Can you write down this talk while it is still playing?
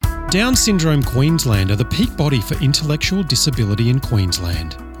Down Syndrome Queensland are the peak body for intellectual disability in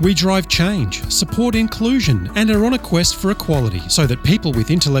Queensland. We drive change, support inclusion, and are on a quest for equality so that people with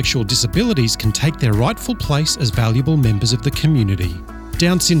intellectual disabilities can take their rightful place as valuable members of the community.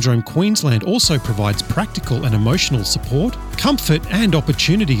 Down Syndrome Queensland also provides practical and emotional support, comfort and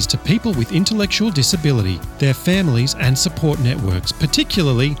opportunities to people with intellectual disability, their families and support networks,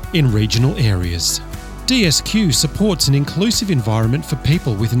 particularly in regional areas. DSQ supports an inclusive environment for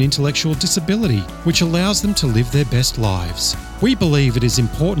people with an intellectual disability, which allows them to live their best lives. We believe it is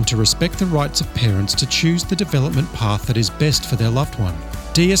important to respect the rights of parents to choose the development path that is best for their loved one.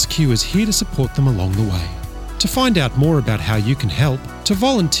 DSQ is here to support them along the way. To find out more about how you can help, to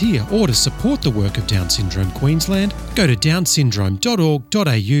volunteer or to support the work of Down Syndrome Queensland, go to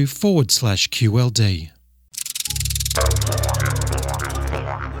downsyndrome.org.au/QLD.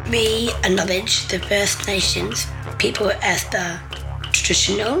 We acknowledge the First Nations people as the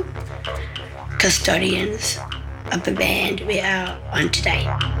traditional custodians of the land we are on today.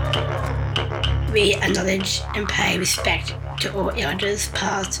 We acknowledge and pay respect to all elders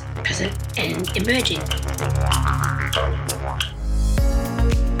past, present and emerging.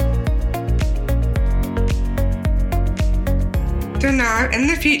 The Now in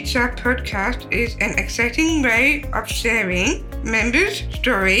the Future podcast is an exciting way of sharing members'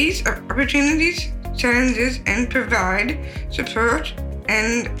 stories of opportunities, challenges, and provide support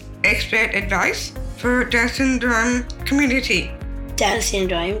and expert advice for Down syndrome community. Down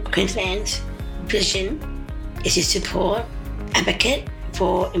Syndrome Queensland's vision is to support, advocate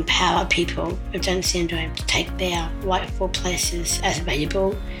for, empower people with Down syndrome to take their rightful places as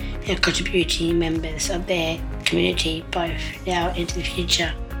valuable and contributing members of their community, both now and into the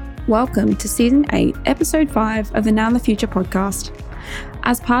future. Welcome to Season 8, Episode 5 of the Now in the Future podcast.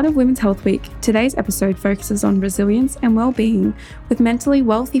 As part of Women's Health Week, today's episode focuses on resilience and well-being with Mentally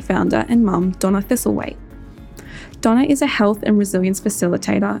Wealthy founder and mum, Donna Thistlethwaite. Donna is a health and resilience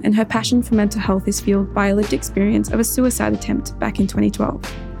facilitator, and her passion for mental health is fueled by a lived experience of a suicide attempt back in 2012.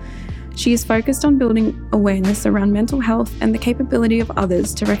 She is focused on building awareness around mental health and the capability of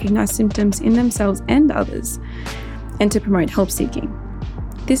others to recognise symptoms in themselves and others, and to promote help seeking.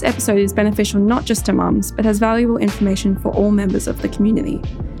 This episode is beneficial not just to mums, but has valuable information for all members of the community.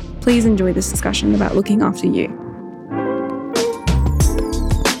 Please enjoy this discussion about looking after you.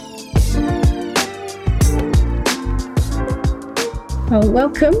 Well,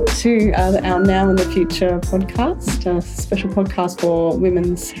 welcome to our Now in the Future podcast, a special podcast for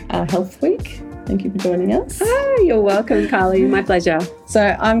Women's Health Week. Thank you for joining us. Oh, you're welcome, Carly. My pleasure.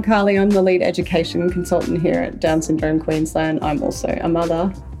 So I'm Carly. I'm the lead education consultant here at Down Syndrome Queensland. I'm also a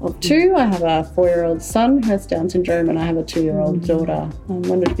mother of two. I have a 4-year-old son who has Down syndrome, and I have a 2-year-old daughter. I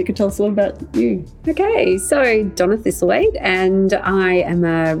wondered if you could tell us a little about you. Okay, so Donna Thistlethwaite, and I am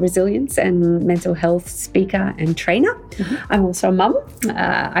a resilience and mental health speaker and trainer. Mm-hmm. I'm also a mum.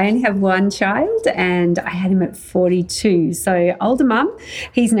 I only have one child, and I had him at 42. So older mum,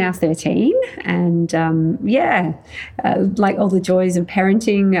 he's now 13, and like all the joys of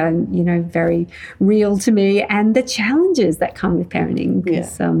parenting, very real to me, and the challenges that come with parenting,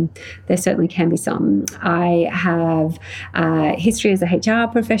 because there certainly can be some. I have history as a HR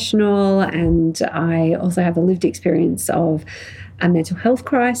professional, and I also have a lived experience of a mental health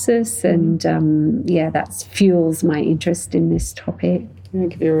crisis, and that fuels my interest in this topic. It'll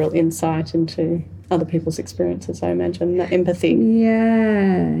give you a real insight into other people's experiences, I imagine, that empathy.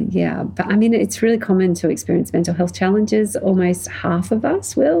 Yeah. But I mean, it's really common to experience mental health challenges. Almost half of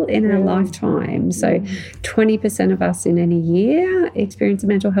us will in our lifetime. So 20% of us in any year experience a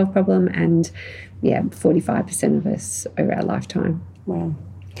mental health problem, and 45% of us over our lifetime. Wow.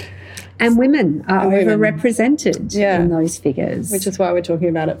 And women are overrepresented in those figures. Which is why we're talking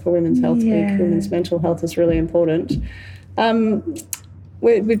about it for Women's Health Week. Women's mental health is really important.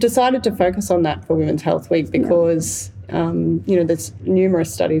 We've decided to focus on that for Women's Health Week because, there's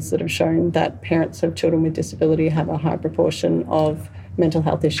numerous studies that have shown that parents of children with disability have a high proportion of mental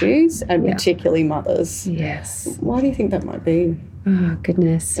health issues, and particularly mothers. Yes. Why do you think that might be? Oh,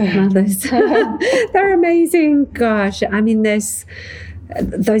 goodness. Mothers. They're amazing. Gosh, I mean, there's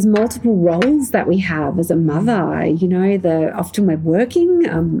those multiple roles that we have as a mother, often we're working,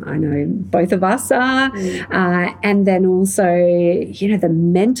 I know both of us are, and then also, the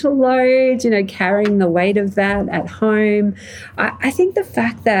mental load, carrying the weight of that at home. I think the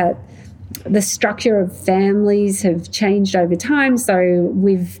fact that the structure of families have changed over time, so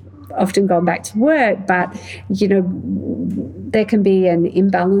we've often gone back to work, but there can be an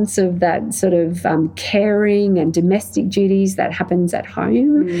imbalance of that sort of caring and domestic duties that happens at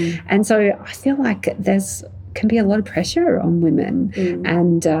home, and so I feel like there's can be a lot of pressure on women.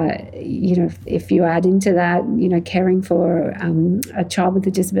 And, if you add into that, caring for a child with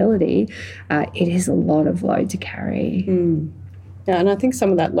a disability, it is a lot of load to carry. Yeah, and I think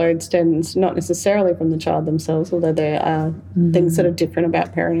some of that load stems not necessarily from the child themselves, although there are things that are different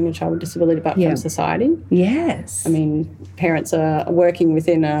about parenting a child with disability, but from society. Yes. I mean, parents are working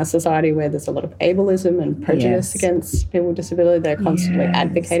within a society where there's a lot of ableism and prejudice against people with disability. They're constantly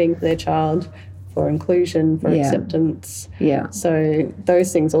advocating for their child, for inclusion, for acceptance. Yeah. So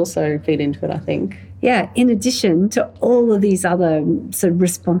those things also feed into it, I think. Yeah, in addition to all of these other sort of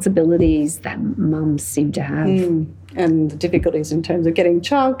responsibilities that mums seem to have. And the difficulties in terms of getting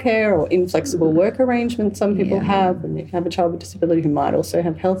childcare or inflexible work arrangements some people have. And if you have a child with disability who might also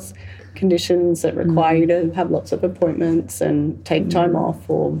have health conditions that require you to have lots of appointments and take time off,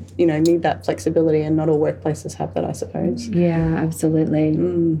 or, need that flexibility, and not all workplaces have that, I suppose. Yeah, absolutely.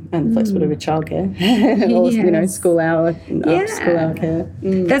 And flexibility with childcare or, school hour care.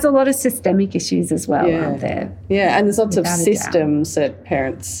 There's a lot of systemic issues as well, aren't there? Yeah, and there's lots of systems that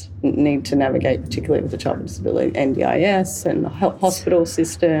parents need to navigate, particularly with a child with disability, NDIS and the hospital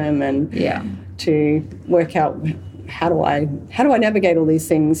system, and to work out how do I navigate all these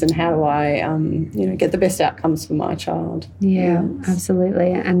things, and how do I get the best outcomes for my child. Yeah,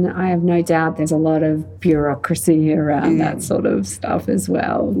 absolutely. And I have no doubt there's a lot of bureaucracy around that sort of stuff as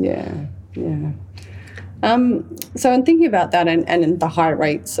well. Yeah. So in thinking about that and the high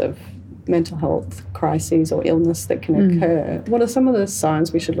rates of mental health crises or illness that can occur, what are some of the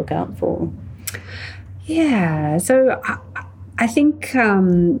signs we should look out for? Yeah, so I think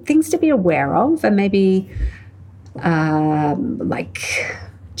things to be aware of, and maybe like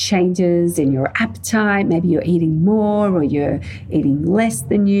changes in your appetite. Maybe you're eating more or you're eating less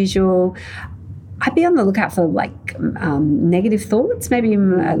than usual. I'd be on the lookout for negative thoughts, maybe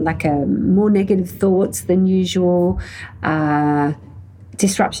more negative thoughts than usual.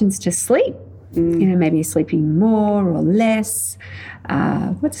 Disruptions to sleep, maybe you're sleeping more or less.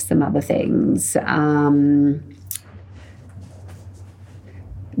 What's some other things?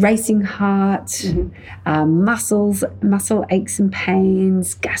 Racing heart, muscle aches and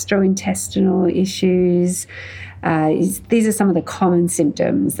pains, gastrointestinal issues. These are some of the common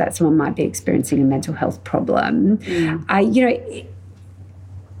symptoms that someone might be experiencing a mental health problem.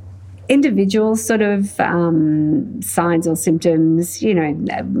 Individual sort of signs or symptoms,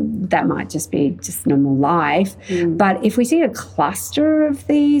 that might just be just normal life. But if we see a cluster of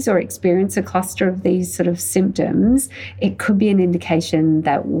these or experience a cluster of these sort of symptoms, it could be an indication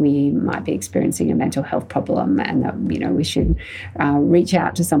that we might be experiencing a mental health problem, and that, we should reach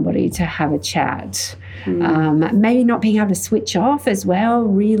out to somebody to have a chat. Maybe not being able to switch off as well,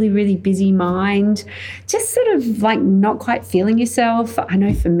 really, really busy mind, just sort of not quite feeling yourself. I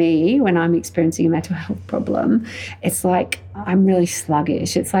know for me, when I'm experiencing a mental health problem, it's like I'm really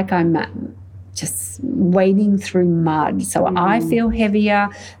sluggish. It's like I'm just wading through mud. So I feel heavier,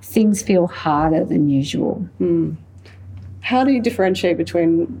 things feel harder than usual. How do you differentiate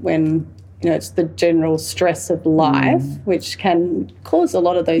between when it's the general stress of life, which can cause a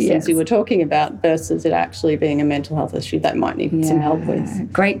lot of those things you were talking about, versus it actually being a mental health issue that might need some help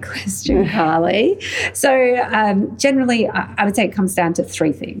with? Great question, Carly. So generally, I would say it comes down to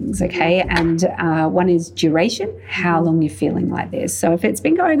three things, okay? And one is duration, how long you're feeling like this. So if it's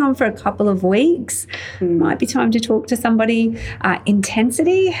been going on for a couple of weeks, might be time to talk to somebody.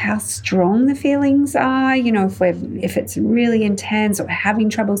 Intensity, how strong the feelings are. If it's really intense, or having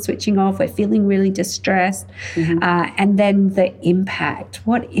trouble switching off, we're feeling really distressed. And then the impact,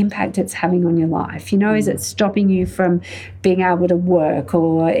 what impact it's having on your life. Is it stopping you from being able to work,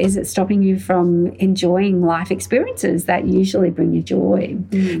 or is it stopping you from enjoying life experiences that usually bring you joy?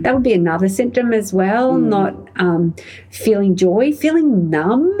 That would be another symptom as well. Not feeling joy, feeling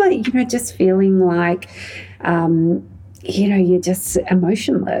numb, just feeling like you're just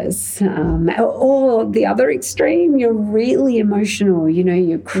emotionless. Or the other extreme, you're really emotional,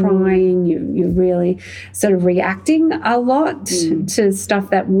 you're crying, you're really sort of reacting a lot to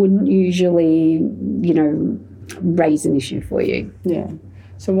stuff that wouldn't usually, raise an issue for you. Yeah.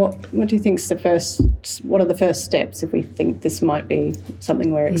 So what do you think is what are the first steps if we think this might be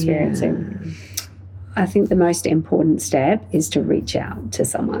something we're experiencing? I think the most important step is to reach out to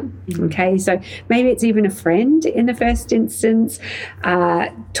someone, okay? So maybe it's even a friend in the first instance.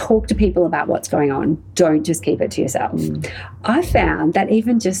 Talk to people about what's going on. Don't just keep it to yourself. I found that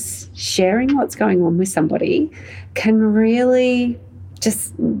even just sharing what's going on with somebody can really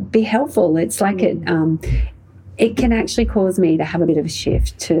just be helpful. It's like it can actually cause me to have a bit of a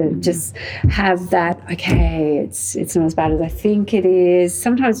shift, to just have that, okay, it's not as bad as I think it is.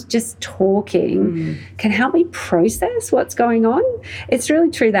 Sometimes just talking can help me process what's going on. It's really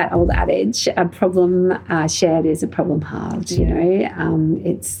true, that old adage, a problem shared is a problem halved, you know.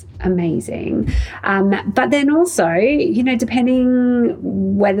 It's amazing. But then also, you know, depending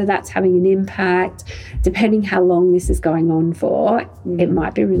whether that's having an impact, depending how long this is going on for, it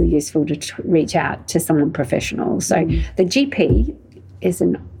might be really useful to reach out to someone professional. So the GP is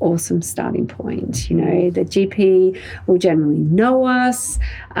an awesome starting point. You know, the GP will generally know us.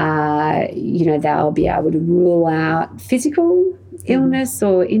 You know, they'll be able to rule out physical illness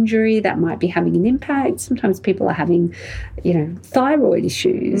or injury that might be having an impact. Sometimes people are having, you know, thyroid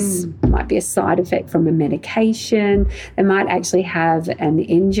issues. Might be a side effect from a medication. They might actually have an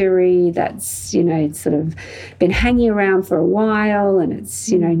injury that's, you know, sort of been hanging around for a while and it's,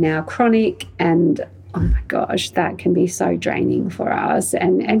 you know, now chronic, and oh my gosh, that can be so draining for us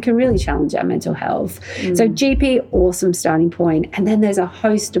and can really challenge our mental health. So GP, awesome starting point. And then there's a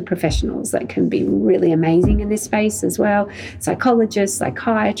host of professionals that can be really amazing in this space as well. Psychologists,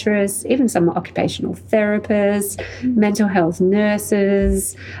 psychiatrists, even some occupational therapists, mental health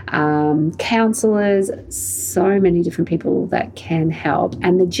nurses, counsellors, so many different people that can help.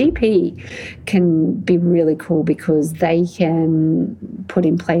 And the GP can be really cool because they can put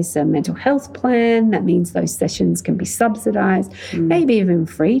in place a mental health plan. That means those sessions can be subsidised, maybe even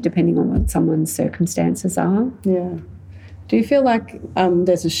free, depending on what someone's circumstances are. Yeah. Do you feel like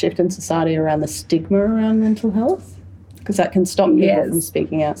there's a shift in society around the stigma around mental health? Because that can stop people from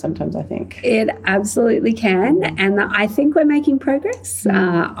speaking out sometimes, I think. It absolutely can. And I think we're making progress.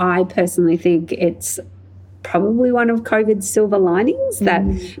 I personally think it's probably one of COVID's silver linings, that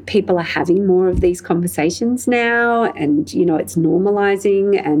people are having more of these conversations now, and, you know, it's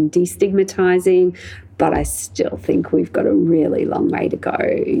normalising and destigmatising. But I still think we've got a really long way to go.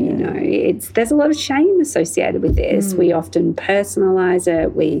 You know, there's a lot of shame associated with this. We often personalise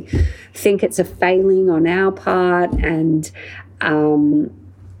it. We think it's a failing on our part, and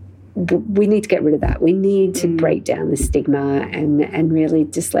we need to get rid of that. We need to break down the stigma and really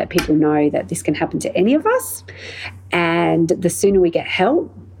just let people know that this can happen to any of us. And the sooner we get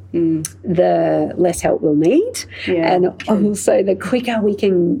help, the less help we'll need. And also the quicker we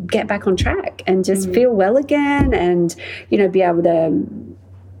can get back on track and just feel well again and, you know, be able to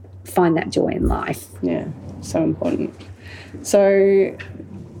find that joy in life. Yeah, so important. So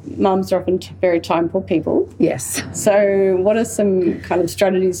mums are often very time poor people. Yes. So what are some kind of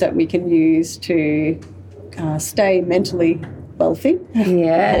strategies that we can use to stay mentally wealthy?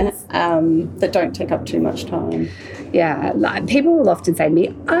 Yes. That don't take up too much time? Yeah, like people will often say to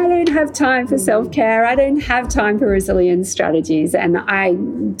me, I don't have time for self-care, I don't have time for resilience strategies. And I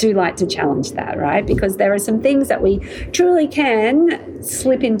do like to challenge that, right? Because there are some things that we truly can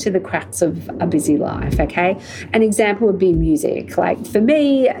slip into the cracks of a busy life, okay? An example would be music. Like for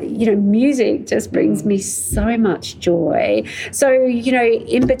me, you know, music just brings me so much joy. So, you know,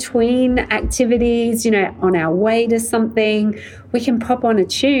 in between activities, you know, on our way to something, we can pop on a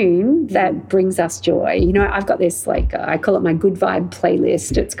tune that brings us joy. You know, I've got this, like, I call it my good vibe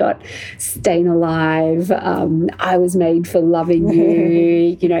playlist. It's got Staying Alive, I Was Made for Loving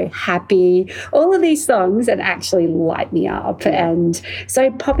You, you know, Happy, all of these songs that actually light me up. And so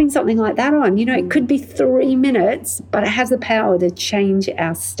popping something like that on, you know, it could be 3 minutes, but it has the power to change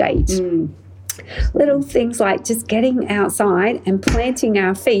our state. Little things like just getting outside and planting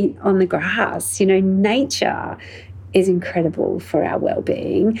our feet on the grass. You know, nature is incredible for our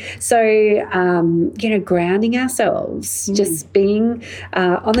well-being. So, you know, grounding ourselves, just being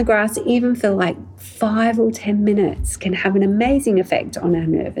on the grass, even for like 5 or 10 minutes, can have an amazing effect on our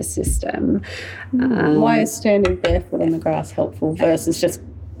nervous system. Why is standing barefoot on the grass helpful versus just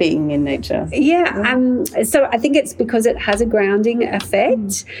being in nature? So I think it's because it has a grounding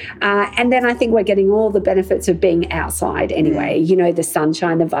effect, and then I think we're getting all the benefits of being outside anyway. You know, the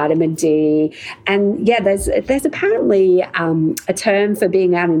sunshine, the vitamin D, and there's apparently a term for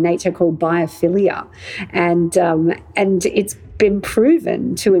being out in nature called biophilia, and it's been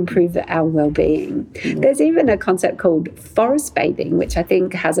proven to improve our well-being. There's even a concept called forest bathing, which I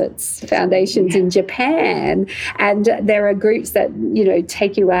think has its foundations in Japan, and there are groups that, you know,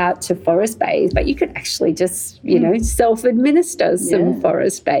 take you out to forest bathe, but you could actually just, you know, self-administer some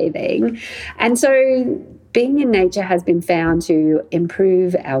forest bathing. And so being in nature has been found to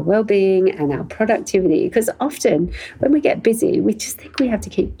improve our well-being and our productivity, because often when we get busy, we just think we have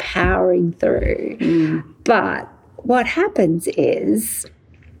to keep powering through. But what happens is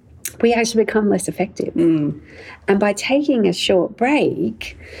we actually become less effective. And by taking a short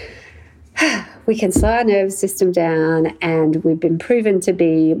break, we can slow our nervous system down, and we've been proven to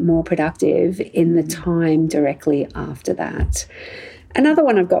be more productive in the time directly after that. Another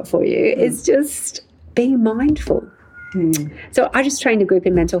one I've got for you is just being mindful. So I just trained a group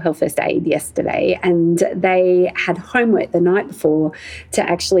in mental health first aid yesterday, and they had homework the night before to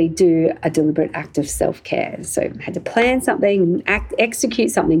actually do a deliberate act of self-care. So had to plan something,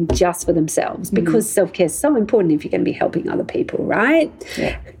 execute something just for themselves, because self-care is so important if you're going to be helping other people, right?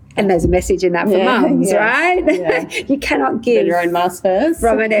 Yeah. And there's a message in that for mums, right? Yeah. You cannot give your own mask first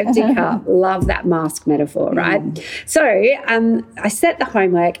from an empty cup. Love that mask metaphor, right? So I set the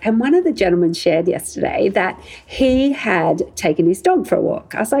homework, and one of the gentlemen shared yesterday that he had taken his dog for a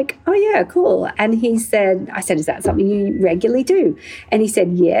walk. I was like, oh, yeah, cool. And I said, is that something you regularly do? And he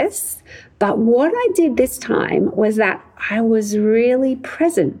said, yes. But what I did this time was that I was really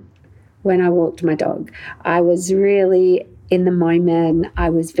present when I walked my dog. I was really in the moment. I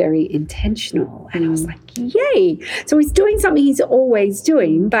was very intentional, and I was like, yay. So he's doing something he's always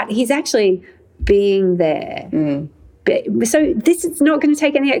doing, but he's actually being there. So this is not going to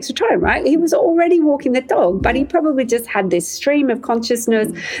take any extra time, right? He was already walking the dog, but he probably just had this stream of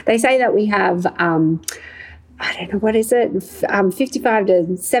consciousness. They say that we have I don't know, what is it, 55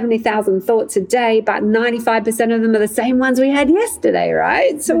 to 70,000 thoughts a day, but 95% of them are the same ones we had yesterday,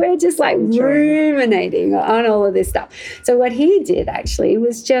 right? So we're just like ruminating on all of this stuff. So what he did actually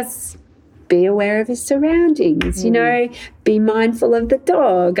was just be aware of his surroundings, you know, be mindful of the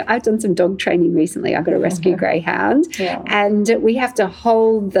dog. I've done some dog training recently. I've got a rescue greyhound, and we have to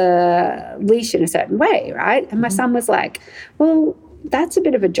hold the leash in a certain way, right? And my son was like, well, that's a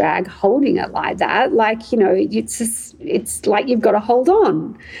bit of a drag holding it like that. Like, you know, it's like you've got to hold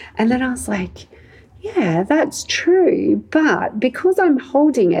on. And then I was like, yeah, that's true. But because I'm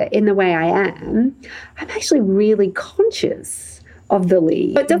holding it in the way I am, I'm actually really conscious of the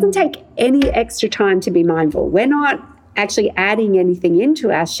lead. It doesn't take any extra time to be mindful. We're not actually adding anything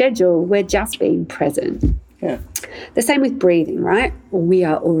into our schedule. We're just being present. Yeah. The same with breathing, right? We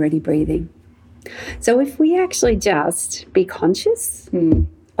are already breathing. So if we actually just be conscious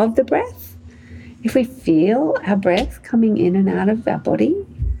of the breath, if we feel our breath coming in and out of our body,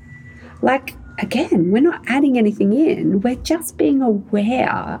 like, again, we're not adding anything in, we're just being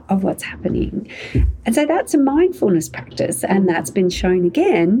aware of what's happening. And so that's a mindfulness practice, and that's been shown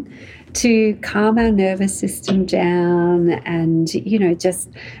again to calm our nervous system down and, you know, just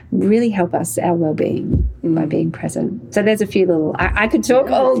really help us, our well-being, by being present. So there's a few little, I could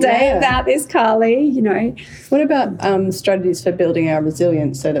talk all day about this, Carly, you know. What about strategies for building our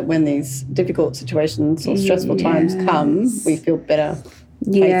resilience so that when these difficult situations or stressful times come, we feel better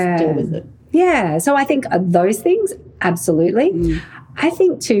to deal with it? Yeah, so I think those things, absolutely. I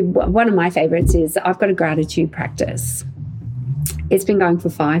think too, one of my favourites is I've got a gratitude practice. It's been going for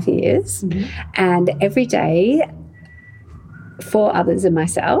 5 years, and every day for others and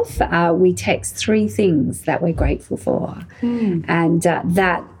myself, we text 3 things that we're grateful for, and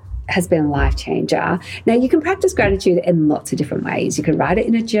that has been a life changer. Now, you can practice gratitude in lots of different ways. You can write it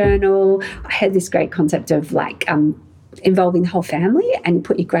in a journal. I had this great concept of like involving the whole family, and you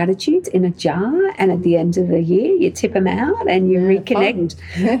put your gratitudes in a jar, and at the end of the year you tip them out and you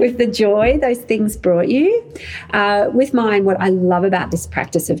reconnect with the joy those things brought you. With mine, what I love about this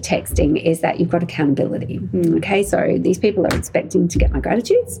practice of texting is that you've got accountability. Okay, so these people are expecting to get my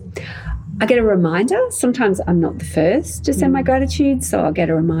gratitudes. I get a reminder. Sometimes I'm not the first to send my gratitude, so I'll get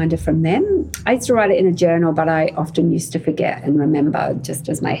a reminder from them. I used to write it in a journal, but I often used to forget and remember just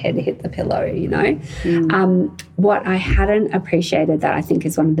as my head hit the pillow, you know. What I hadn't appreciated, that I think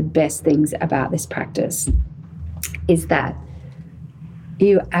is one of the best things about this practice, is that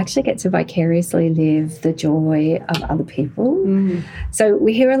you actually get to vicariously live the joy of other people. So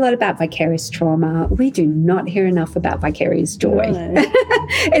we hear a lot about vicarious trauma. We do not hear enough about vicarious joy. No.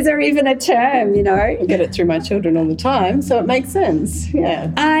 Is there even a term, you know? I get it through my children all the time, so it makes sense.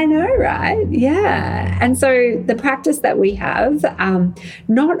 Yeah. I know, right? Yeah. And so the practice that we have,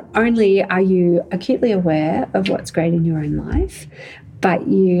 not only are you acutely aware of what's great in your own life, but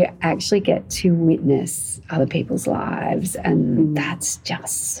you actually get to witness other people's lives, and that's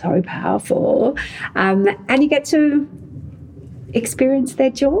just so powerful. And you get to experience their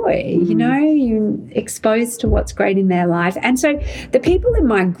joy, you know, you're exposed to what's great in their life. And so the people in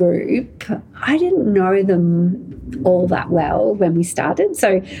my group, I didn't know them all that well when we started.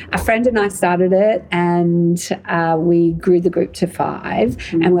 So a friend and I started it, and we grew the group to 5,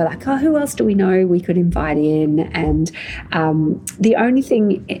 and we're like, oh, who else do we know we could invite in? And the only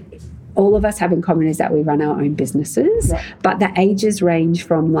thing all of us have in common is that we run our own businesses, but the ages range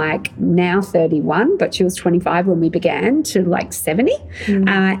from like now 31, but she was 25 when we began, to like 70.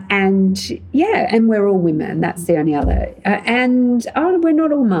 And we're all women. That's the only other. We're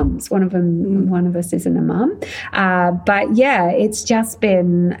not all mums. One of us isn't a mum. But yeah, it's just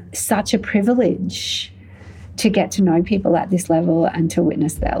been such a privilege to get to know people at this level and to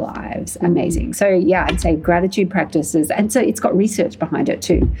witness their lives. Amazing. So yeah, I'd say gratitude practices. And so it's got research behind it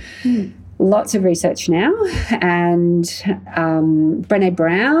too. Lots of research now. And Brené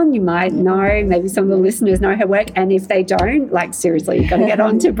Brown, you might know, maybe some of the listeners know her work. And if they don't, like seriously, you've got to get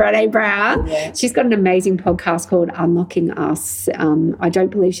on to Brené Brown. Yeah. She's got an amazing podcast called Unlocking Us. I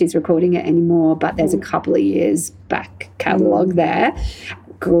don't believe she's recording it anymore, but there's a couple of years back catalogue there.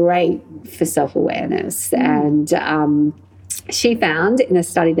 Great for self-awareness. And she found in a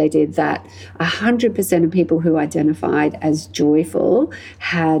study they did that 100% of people who identified as joyful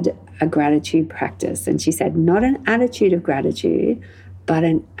had a gratitude practice. And she said, not an attitude of gratitude, but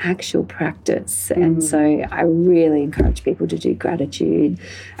an actual practice. And so I really encourage people to do gratitude.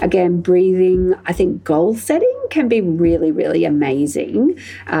 Again, breathing, I think goal setting can be really, really amazing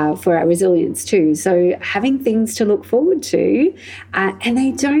for our resilience too. So having things to look forward to, and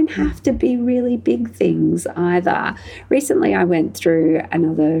they don't have to be really big things either. Recently, I went through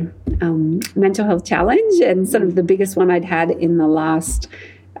another mental health challenge, and sort of the biggest one I'd had in the last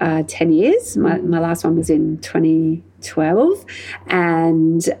 10 years. My last one was in 2012,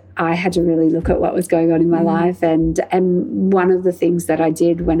 and I had to really look at what was going on in my life. And one of the things that I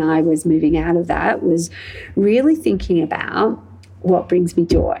did when I was moving out of that was really thinking about what brings me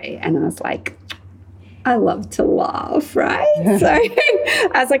joy. And I was like, I love to laugh, right? So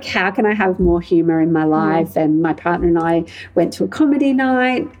I was like, how can I have more humor in my life? And my partner and I went to a comedy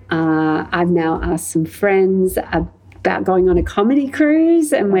night. I've now asked some friends about going on a comedy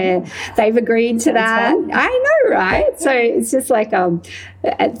cruise, and where they've agreed to that. Fun. I know, right? So it's just like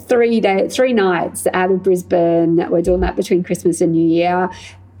 3 nights out of Brisbane. We're doing that between Christmas and New Year.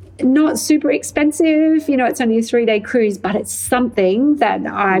 Not super expensive, it's only a 3-day cruise, but it's something that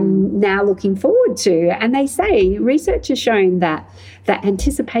I'm now looking forward to. And they say research has shown that the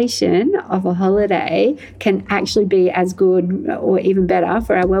anticipation of a holiday can actually be as good or even better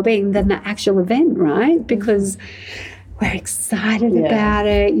for our well-being than the actual event, right? Because we're excited about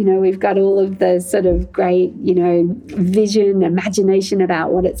it. We've got all of the sort of great, vision, imagination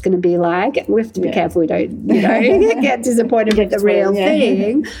about what it's going to be like. We have to be careful we don't, get disappointed with the real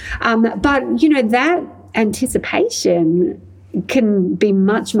thing. But, that anticipation can be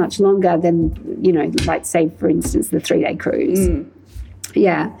much, much longer than, like say, for instance, the 3-day cruise.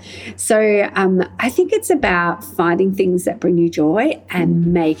 Yeah. So I think it's about finding things that bring you joy and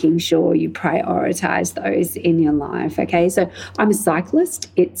making sure you prioritize those in your life. Okay. So I'm a cyclist.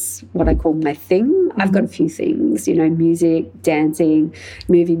 It's what I call my thing. I've got a few things, music, dancing,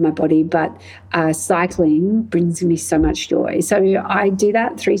 moving my body, but cycling brings me so much joy. So I do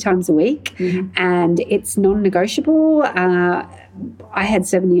that 3 times a week, and it's non-negotiable. I had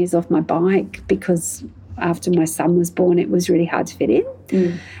 7 years off my bike because after my son was born, it was really hard to fit in.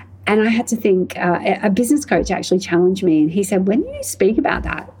 And I had to think, a business coach actually challenged me, and he said, when you speak about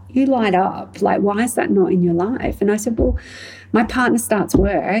that, you light up. Like, why is that not in your life? And I said, well, my partner starts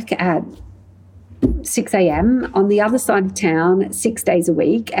work at 6 a.m. on the other side of town 6 days a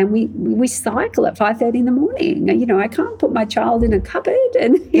week, and we cycle at 5:30 in the morning. I can't put my child in a cupboard,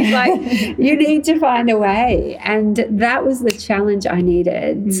 and he's like, you need to find a way. And that was the challenge I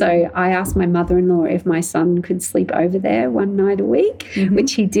needed. So I asked my mother-in-law if my son could sleep over there one night a week,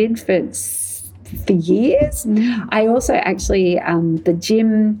 which he did for years. I also actually, the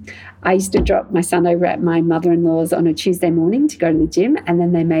gym, I used to drop my son over at my mother-in-law's on a Tuesday morning to go to the gym, and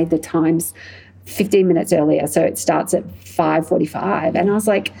then they made the times 15 minutes earlier, so it starts at 5:45. And I was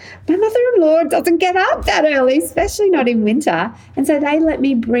like, my mother-in-law doesn't get up that early, especially not in winter. And so they let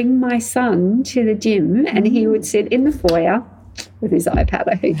me bring my son to the gym, and he would sit in the foyer with his iPad,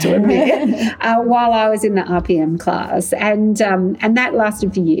 I hate to admit, while I was in the RPM class. And that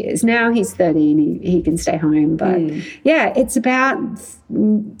lasted for years. Now he's 13, he can stay home. But yeah, it's about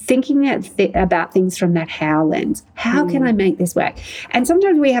thinking about things from that how lens. How can I make this work? And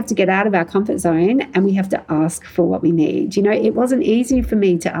sometimes we have to get out of our comfort zone, and we have to ask for what we need. It wasn't easy for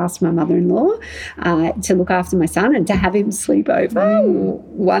me to ask my mother-in-law to look after my son and to have him sleep over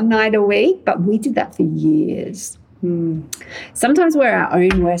one night a week, but we did that for years. Sometimes we're our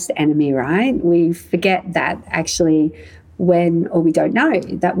own worst enemy, right? We forget that actually we don't know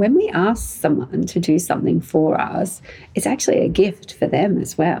that when we ask someone to do something for us, it's actually a gift for them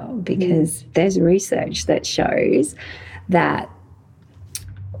as well, because there's research that shows that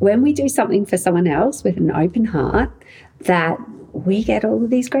when we do something for someone else with an open heart, that we get all of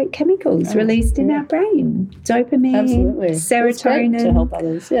these great chemicals released in our brain. Dopamine, serotonin, to help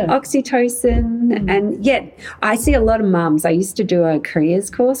others, oxytocin. And yet I see a lot of mums. I used to do a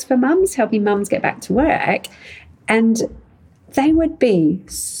careers course for mums, helping mums get back to work. And they would be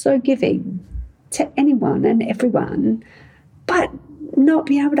so giving to anyone and everyone, but not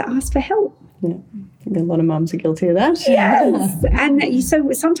be able to ask for help. Yeah. I think a lot of mums are guilty of that. Yes. And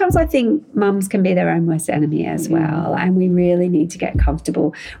so sometimes I think mums can be their own worst enemy as well. And we really need to get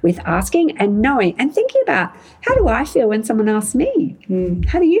comfortable with asking and knowing and thinking about, how do I feel when someone asks me?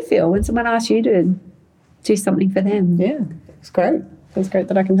 How do you feel when someone asks you to do something for them? Yeah, it's great. It's great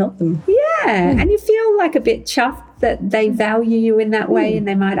that I can help them. Yeah. And you feel like a bit chuffed that they value you in that way and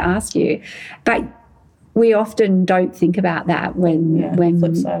they might ask you. But we often don't think about that when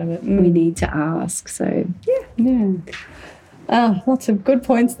flip side of it. we need to ask. So, lots of good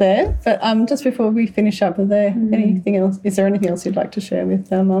points there. But just before we finish up, is there anything else? Is there anything else you'd like to share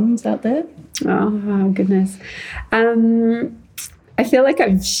with our mums out there? Oh goodness. I feel like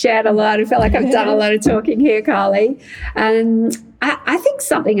I've shared a lot. I feel like I've done a lot of talking here, Carly. I think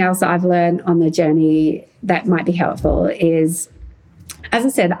something else I've learned on the journey that might be helpful is, as I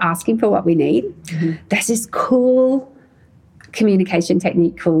said, asking for what we need. There's this cool communication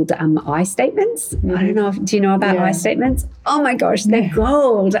technique called I statements. I don't know do you know about I statements? Oh my gosh, they're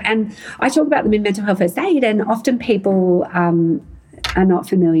gold. And I talk about them in mental health first aid, and often people are not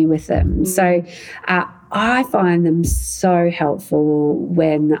familiar with them. So I find them so helpful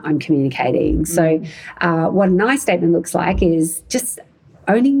when I'm communicating. So what an I statement looks like is just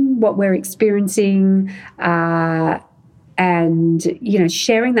owning what we're experiencing, and,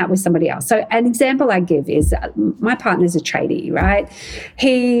 sharing that with somebody else. So an example I give is my partner's a tradie, right?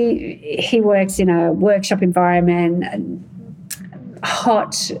 He works in a workshop environment,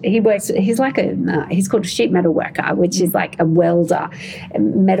 hot. He's called a sheet metal worker, which is like a welder,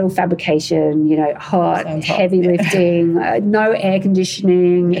 metal fabrication, hot, heavy lifting, no air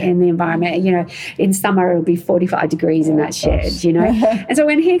conditioning in the environment. In summer it'll be 45 degrees in that shed, And so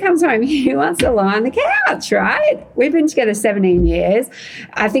when he comes home, he wants to lie on the couch, right? We've been together 17 years.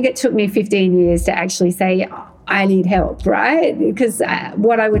 I think it took me 15 years to actually say, I need help, right? Because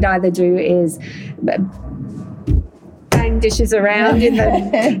what I would either do is bang dishes around in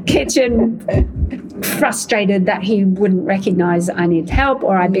the kitchen, frustrated that he wouldn't recognize I need help,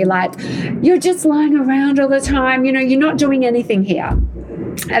 or I'd be like, you're just lying around all the time, you're not doing anything here.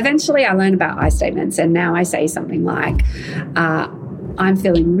 Eventually I learned about I statements, and now I say something like, I'm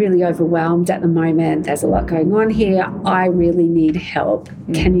feeling really overwhelmed at the moment. There's a lot going on here. I really need help.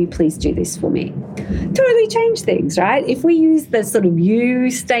 Can you please do this for me? Totally change things, right? If we use the sort of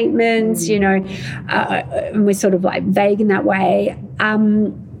you statements, and we're sort of like vague in that way,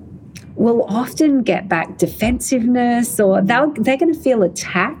 we'll often get back defensiveness, or they're going to feel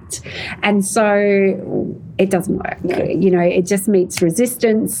attacked. And so it doesn't work. It just meets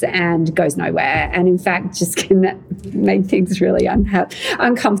resistance and goes nowhere. And in fact, just can make things really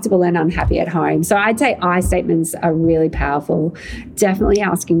uncomfortable and unhappy at home. So I'd say I statements are really powerful. Definitely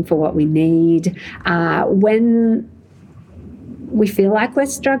asking for what we need. When we feel like we're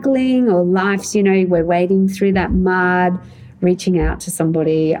struggling, or life's, we're wading through that mud, reaching out to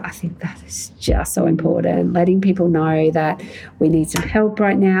somebody, I think that is just so important. Letting people know that we need some help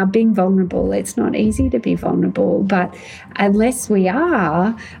right now. Being vulnerable. It's not easy to be vulnerable, but unless we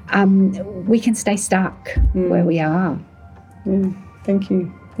are, we can stay stuck where we are. Thank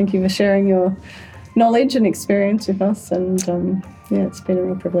you. Thank you for sharing your knowledge and experience with us. And it's been a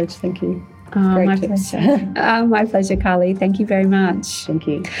real privilege. Thank you. My pleasure. My pleasure, Carly. Thank you very much. Thank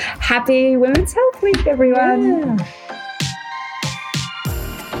you. Happy Women's Health Week, everyone. Yeah.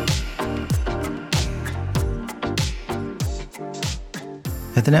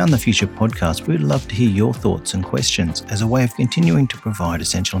 At the Now in the Future podcast, we would love to hear your thoughts and questions as a way of continuing to provide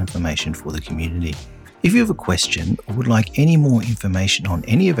essential information for the community. If you have a question or would like any more information on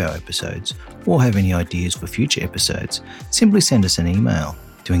any of our episodes, or have any ideas for future episodes, simply send us an email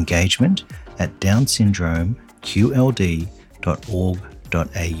to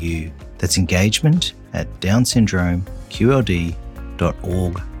engagement@downsyndromeqld.org.au. That's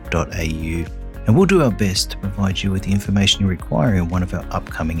engagement@downsyndromeqld.org.au. And we'll do our best to provide you with the information you require in one of our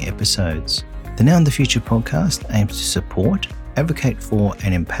upcoming episodes. The Now in the Future podcast aims to support, advocate for,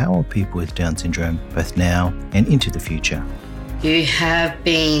 and empower people with Down syndrome, both now and into the future. You have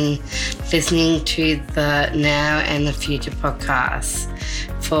been listening to the Now and the Future podcast.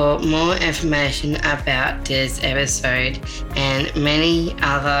 For more information about this episode and many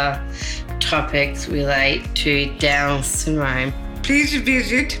other topics related to Down syndrome, please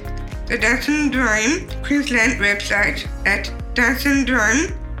visit the Down Syndrome Queensland website at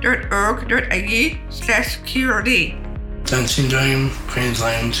downsyndrome.org.au/QLD. Down Syndrome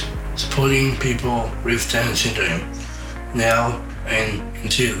Queensland, supporting people with Down syndrome now and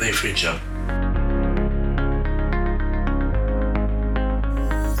into their future.